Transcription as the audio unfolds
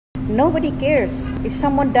Nobody cares if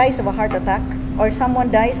someone dies of a heart attack or someone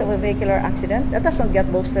dies of a vehicular accident. That doesn't get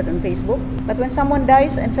posted on Facebook. But when someone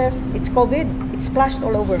dies and says it's COVID, it's splashed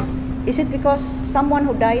all over. Is it because someone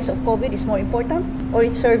who dies of COVID is more important, or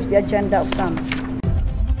it serves the agenda of some?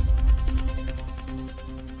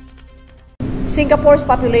 Singapore's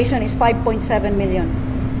population is 5.7 million.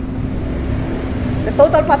 The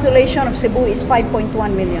total population of Cebu is 5.1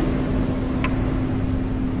 million.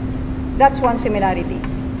 That's one similarity.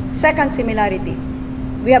 Second similarity,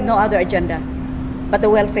 we have no other agenda but the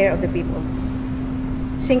welfare of the people.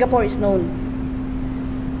 Singapore is known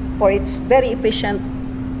for its very efficient,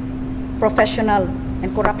 professional,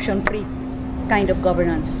 and corruption-free kind of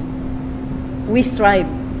governance. We strive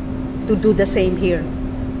to do the same here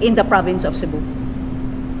in the province of Cebu.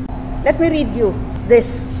 Let me read you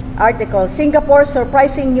this article. Singapore's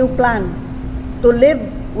surprising new plan to live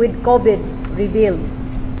with COVID revealed.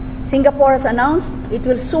 Singapore has announced it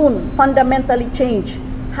will soon fundamentally change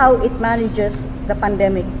how it manages the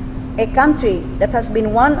pandemic. A country that has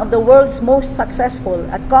been one of the world's most successful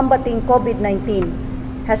at combating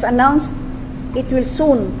COVID-19 has announced it will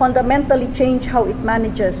soon fundamentally change how it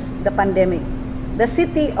manages the pandemic. The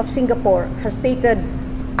city of Singapore has stated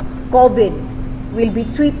COVID will be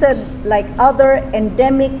treated like other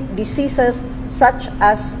endemic diseases such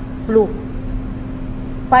as flu.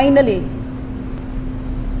 Finally,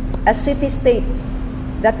 a city-state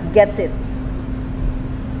that gets it.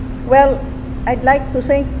 Well, I'd like to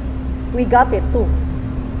think we got it too,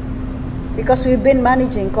 because we've been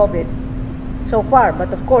managing COVID so far.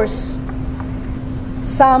 But of course,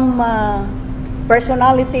 some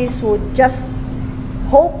personalities would just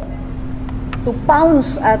hope to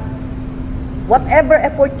pounce at whatever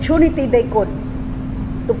opportunity they could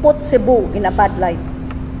to put Cebu in a bad light.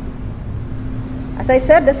 As I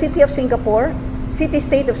said, the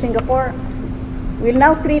city-state of Singapore will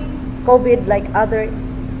now treat COVID like other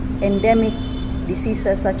endemic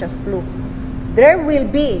diseases such as flu. There will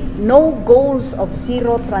be no goals of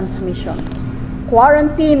zero transmission.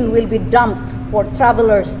 Quarantine will be dumped for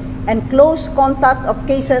travelers, and close contact of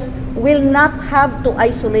cases will not have to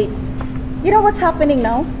isolate. You know what's happening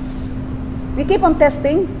now? We keep on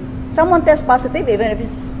testing. Someone tests positive, even if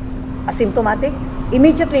it's asymptomatic,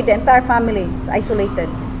 immediately the entire family is isolated.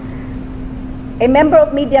 A member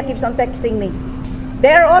of media keeps on texting me.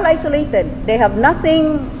 They're all isolated. They have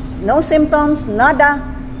nothing, no symptoms, nada,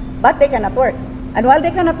 but they cannot work. And while they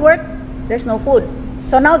cannot work, there's no food.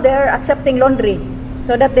 So now they're accepting laundry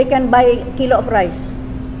so that they can buy a kilo of rice.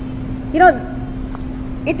 You know,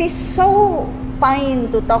 it is so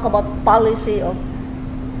fine to talk about policy of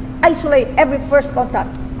isolate every first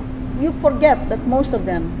contact. You forget that most of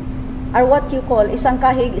them are what you call isang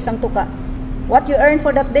kahig, isang tuka. What you earn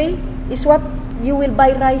for that day is what you will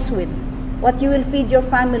buy rice with, what you will feed your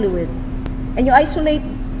family with. And you isolate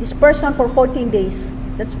this person for 14 days.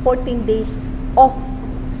 That's 14 days of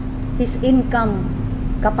his income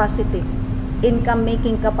capacity,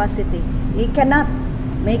 income-making capacity. He cannot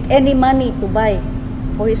make any money to buy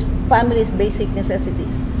for his family's basic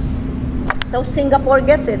necessities. So Singapore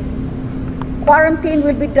gets it. Quarantine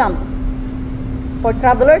will be dumped for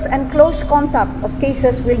travelers, and close contact of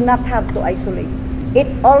cases will not have to isolate. It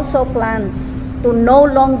also plans to no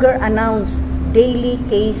longer announce daily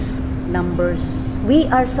case numbers. We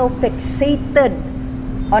are so fixated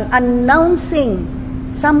on announcing,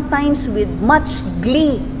 sometimes with much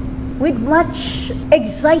glee, with much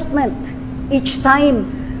excitement, each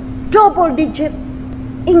time double-digit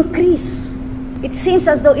increase. It seems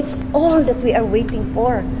as though it's all that we are waiting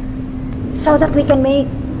for, so that we can make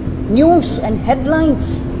news and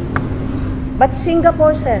headlines. But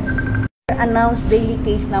Singapore says, announce daily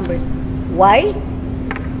case numbers. Why?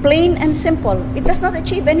 Plain and simple. It does not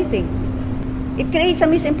achieve anything. It creates a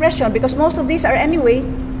misimpression because most of these are anyway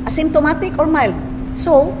asymptomatic or mild.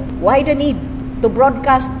 So, why the need to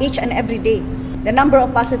broadcast each and every day the number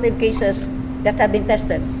of positive cases that have been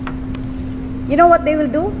tested? You know what they will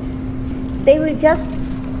do? They will just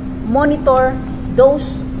monitor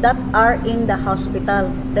those that are in the hospital,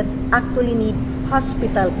 that actually need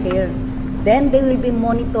hospital care. Then they will be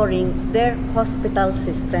monitoring their hospital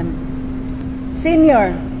system.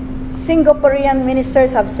 Senior Singaporean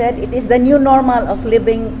ministers have said it is the new normal of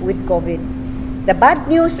living with COVID. The bad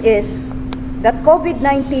news is that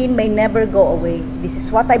COVID-19 may never go away. This is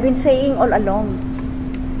what I've been saying all along.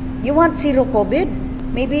 You want zero COVID?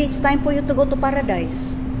 Maybe it's time for you to go to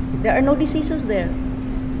paradise. There are no diseases there.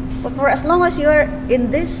 But for as long as you are in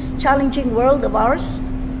this challenging world of ours,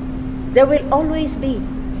 there will always be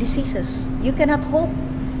diseases. You cannot hope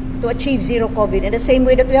to achieve zero COVID in the same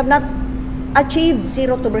way that we have not achieved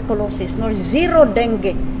zero tuberculosis nor zero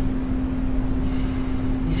dengue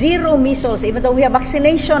Zero measles, even though we have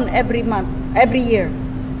vaccination every month, every year.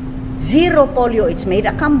 Zero polio, it's made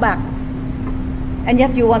a comeback. And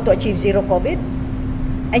yet you want to achieve zero COVID?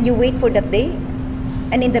 And you wait for that day?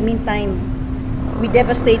 And in the meantime, we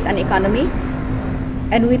devastate an economy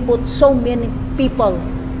and we put so many people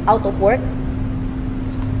out of work.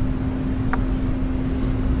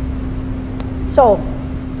 So,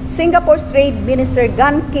 Singapore's Trade Minister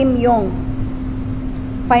Gan Kim Yong,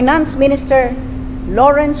 Finance Minister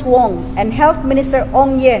Lawrence Wong, and Health Minister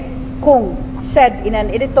Ong Ye Kung said in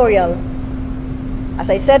an editorial, as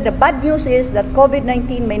I said, the bad news is that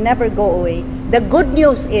COVID-19 may never go away. The good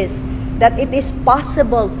news is that it is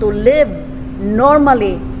possible to live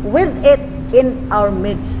normally with it in our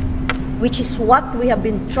midst, which is what we have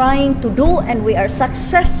been trying to do and we are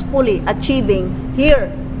successfully achieving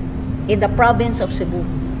here in the province of Cebu.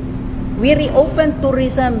 We reopened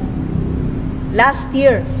tourism last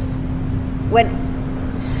year when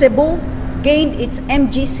Cebu gained its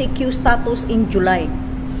MGCQ status in July.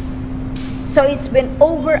 So it's been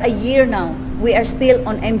over a year now. We are still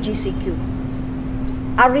on MGCQ.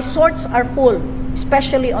 Our resorts are full,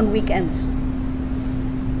 especially on weekends.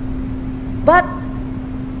 But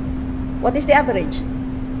what is the average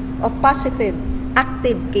of positive,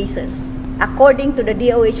 active cases? According to the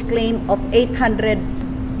DOH claim of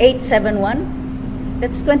 871,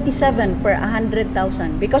 that's 27 per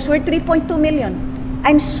 100,000 because we're 3.2 million.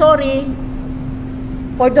 I'm sorry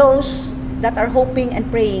for those that are hoping and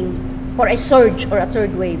praying for a surge or a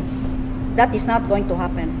third wave. That is not going to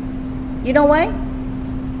happen. You know why?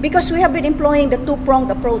 Because we have been employing the two-pronged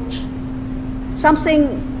approach.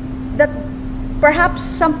 Something that perhaps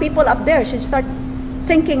some people up there should start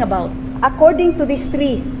thinking about. According to these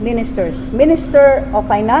three ministers, Minister of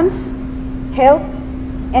Finance, Health,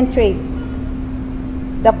 and Trade,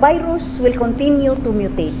 the virus will continue to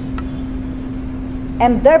mutate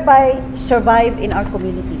and thereby survive in our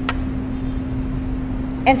community.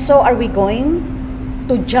 And so are we going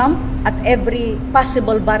to jump at every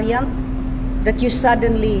possible variant that you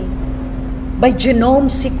suddenly, by genome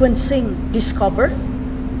sequencing, discover?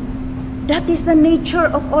 That is the nature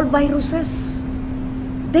of all viruses.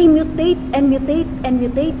 They mutate and mutate and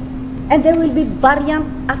mutate. And there will be variant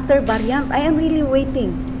after variant. I am really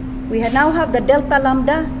waiting. We now have the Delta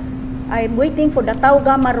Lambda. I am waiting for the Tau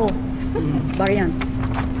Gamma Rho variant.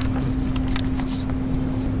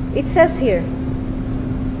 It says here,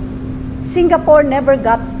 Singapore never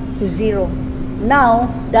got to zero. Now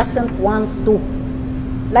doesn't want to.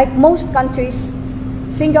 Like most countries,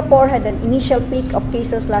 Singapore had an initial peak of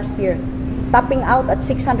cases last year, topping out at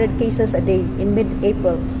 600 cases a day in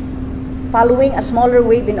mid-April. Following a smaller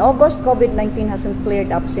wave in August, COVID-19 hasn't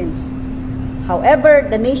cleared up since. However,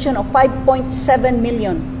 the nation of 5.7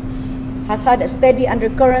 million has had a steady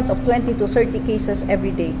undercurrent of 20 to 30 cases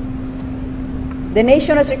every day. The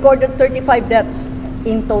nation has recorded 35 deaths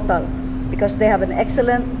in total because they have an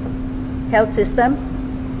excellent health system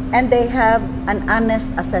and they have an honest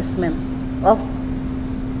assessment of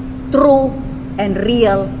true and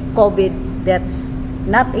real COVID deaths,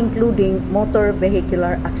 not including motor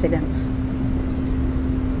vehicular accidents.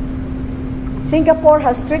 Singapore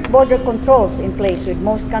has strict border controls in place with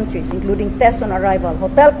most countries, including tests on arrival,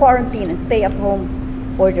 hotel quarantine, and stay-at-home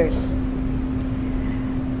orders.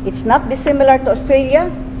 It's not dissimilar to Australia,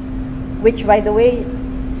 which, by the way,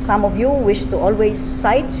 some of you wish to always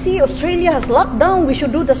cite. See, Australia has lockdown, we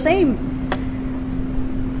should do the same.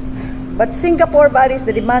 But Singapore varies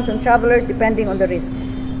the demands on travelers depending on the risk.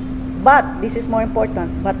 But, this is more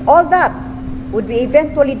important, but all that would be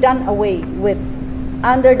eventually done away with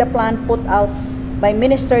under the plan put out by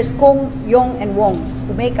Ministers Kung, Yong, and Wong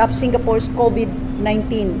to make up Singapore's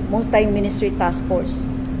COVID-19 multi-ministry task force.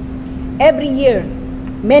 Every year,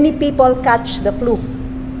 many people catch the flu.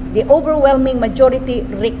 The overwhelming majority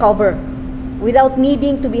recover without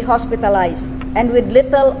needing to be hospitalized and with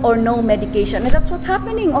little or no medication. And that's what's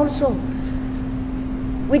happening also.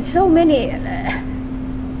 With so many,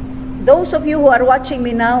 those of you who are watching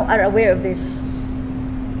me now are aware of this.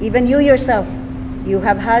 Even you yourself, you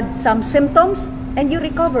have had some symptoms and you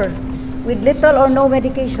recover with little or no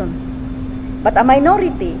medication. But a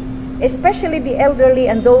minority, especially the elderly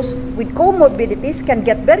and those with comorbidities, can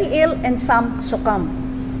get very ill and some succumb.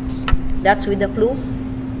 That's with the flu,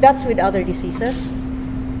 that's with other diseases,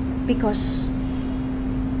 because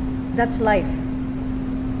that's life.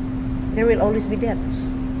 There will always be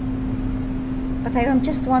deaths. But I am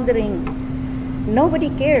just wondering, nobody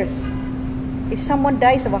cares if someone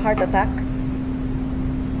dies of a heart attack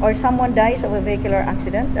or someone dies of a vehicular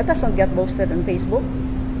accident. That doesn't get posted on Facebook.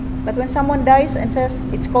 But when someone dies and says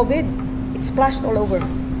it's COVID, it's splashed all over.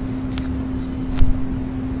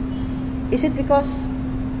 Is it because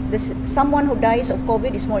someone who dies of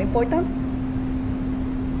COVID is more important?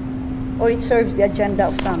 Or it serves the agenda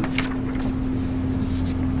of some?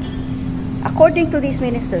 According to these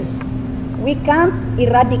ministers, we can't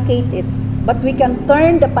eradicate it, but we can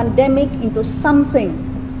turn the pandemic into something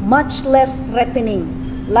much less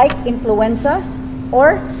threatening, like influenza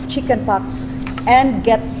or chickenpox, and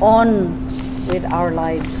get on with our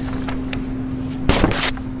lives.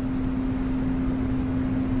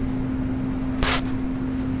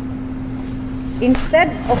 Instead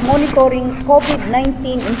of monitoring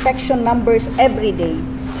COVID-19 infection numbers every day,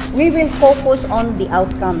 we will focus on the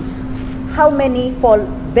outcomes. How many fall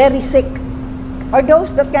very sick? Or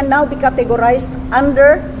those that can now be categorized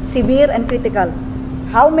under severe and critical?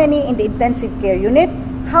 How many in the intensive care unit?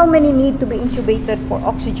 How many need to be intubated for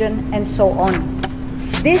oxygen, and so on?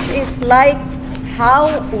 This is like how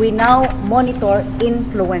we now monitor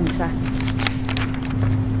influenza.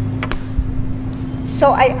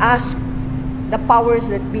 So I ask the powers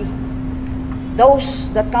that be,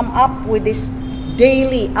 those that come up with these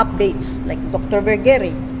daily updates, like Dr.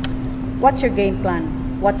 Vergere, what's your game plan?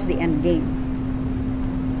 What's the end game?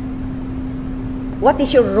 What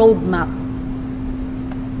is your roadmap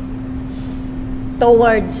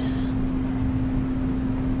towards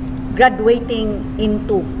graduating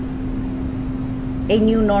into a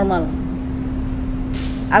new normal?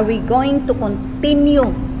 Are we going to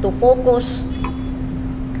continue to focus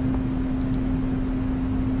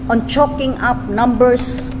on chalking up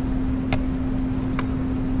numbers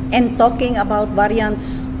and talking about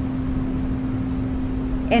variants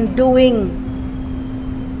and doing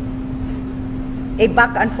a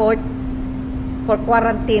back and forth for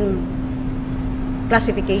quarantine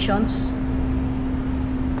classifications,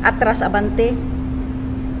 atras abante?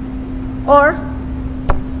 Or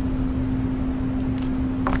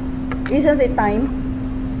isn't it time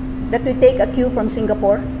that we take a cue from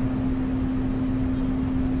Singapore,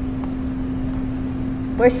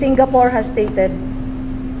 where Singapore has stated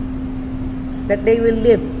that they will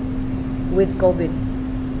live with COVID?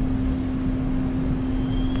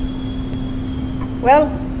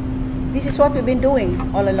 Well, this is what we've been doing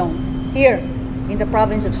all along, here in the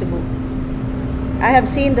province of Cebu. I have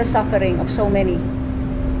seen the suffering of so many,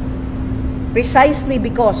 precisely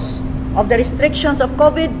because of the restrictions of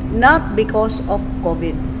COVID, not because of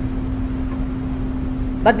COVID,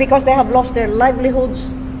 but because they have lost their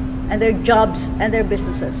livelihoods and their jobs and their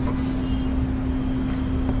businesses.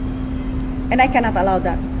 And I cannot allow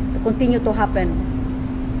that to continue to happen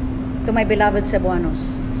to my beloved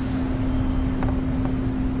Cebuanos.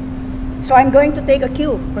 So I'm going to take a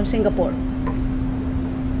cue from Singapore.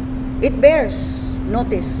 It bears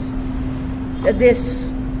notice that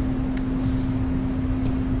this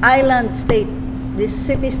island state, this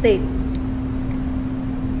city-state,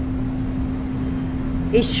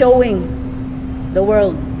 is showing the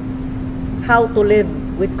world how to live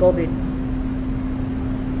with COVID.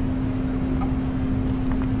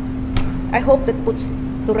 I hope that puts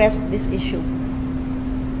to rest this issue.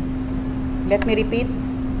 Let me repeat,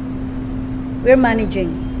 we're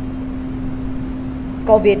managing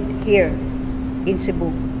COVID here in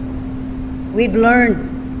Cebu. We've learned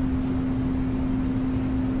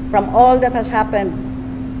from all that has happened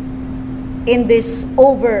in this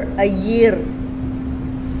over a year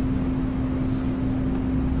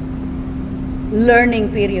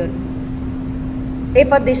learning period.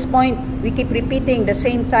 If at this point we keep repeating the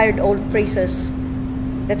same tired old phrases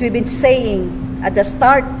that we've been saying at the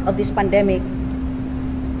start of this pandemic,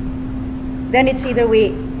 then it's either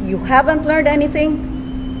way, you haven't learned anything,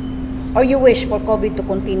 or you wish for COVID to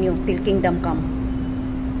continue till kingdom come.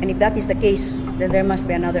 And if that is the case, then there must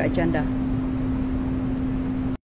be another agenda.